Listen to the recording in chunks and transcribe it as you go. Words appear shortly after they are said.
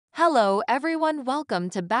Hello everyone, welcome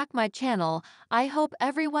to back my channel. I hope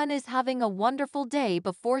everyone is having a wonderful day.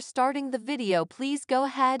 Before starting the video, please go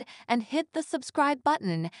ahead and hit the subscribe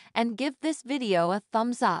button and give this video a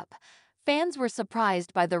thumbs up. Fans were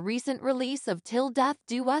surprised by the recent release of Till Death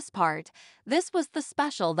Do Us Part. This was the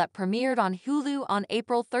special that premiered on Hulu on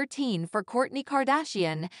April 13 for Kourtney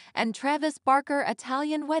Kardashian and Travis Barker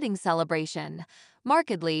Italian wedding celebration.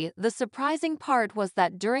 Markedly, the surprising part was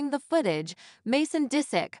that during the footage, Mason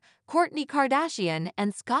Disick, Kourtney Kardashian,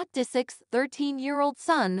 and Scott Disick's 13-year-old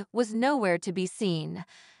son was nowhere to be seen.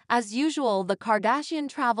 As usual, the Kardashian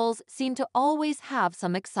travels seem to always have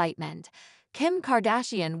some excitement. Kim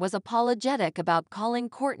Kardashian was apologetic about calling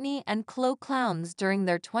Kourtney and Khloe clowns during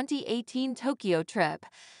their 2018 Tokyo trip.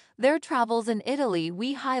 Their travels in Italy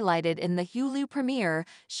we highlighted in the Hulu premiere,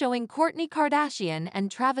 showing Kourtney Kardashian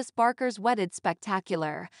and Travis Barker's wedded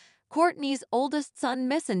spectacular. Kourtney's oldest son,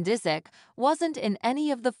 Mason Disick, wasn't in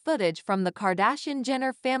any of the footage from the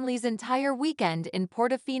Kardashian-Jenner family's entire weekend in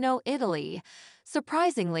Portofino, Italy.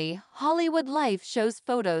 Surprisingly, Hollywood Life shows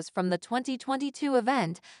photos from the 2022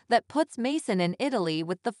 event that puts Mason in Italy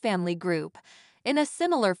with the family group. In a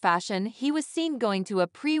similar fashion, he was seen going to a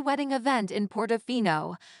pre-wedding event in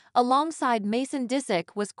Portofino. Alongside Mason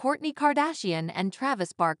Disick was Kourtney Kardashian and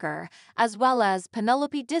Travis Barker, as well as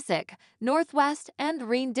Penelope Disick, Northwest, and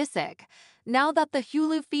Reem Disick. Now that the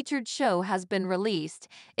Hulu featured show has been released,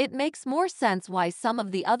 it makes more sense why some of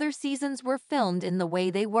the other seasons were filmed in the way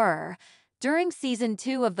they were. During season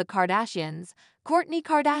 2 of The Kardashians, Kourtney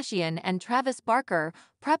Kardashian and Travis Barker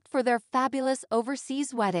prepped for their fabulous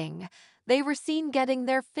overseas wedding. They were seen getting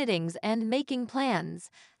their fittings and making plans.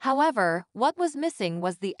 However, what was missing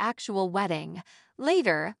was the actual wedding.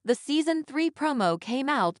 Later, the season 3 promo came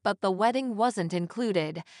out, but the wedding wasn't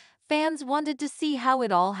included. Fans wanted to see how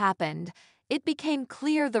it all happened. It became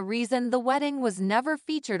clear the reason the wedding was never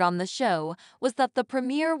featured on the show was that the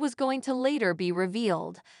premiere was going to later be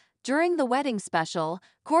revealed. During the wedding special,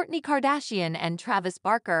 Kourtney Kardashian and Travis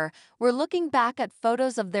Barker were looking back at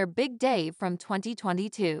photos of their big day from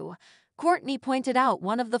 2022. Kourtney pointed out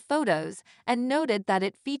one of the photos and noted that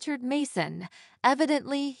it featured Mason.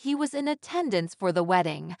 Evidently, he was in attendance for the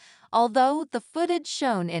wedding. Although the footage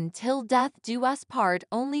shown in Till Death Do Us Part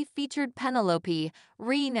only featured Penelope,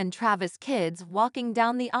 Reem, and Travis' kids walking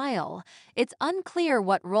down the aisle, it's unclear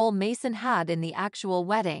what role Mason had in the actual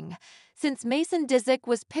wedding. Since Mason Disick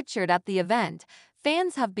was pictured at the event,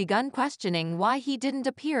 fans have begun questioning why he didn't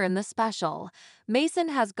appear in the special. Mason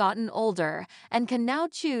has gotten older and can now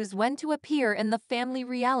choose when to appear in the family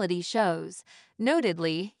reality shows.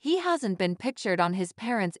 Notedly, he hasn't been pictured on his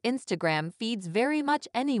parents' Instagram feeds very much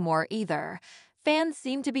anymore either. Fans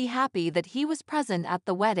seem to be happy that he was present at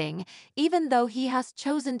the wedding, even though he has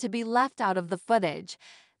chosen to be left out of the footage.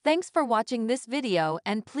 Thanks for watching this video,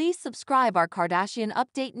 and please subscribe our Kardashian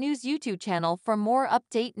Update News YouTube channel for more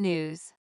update news.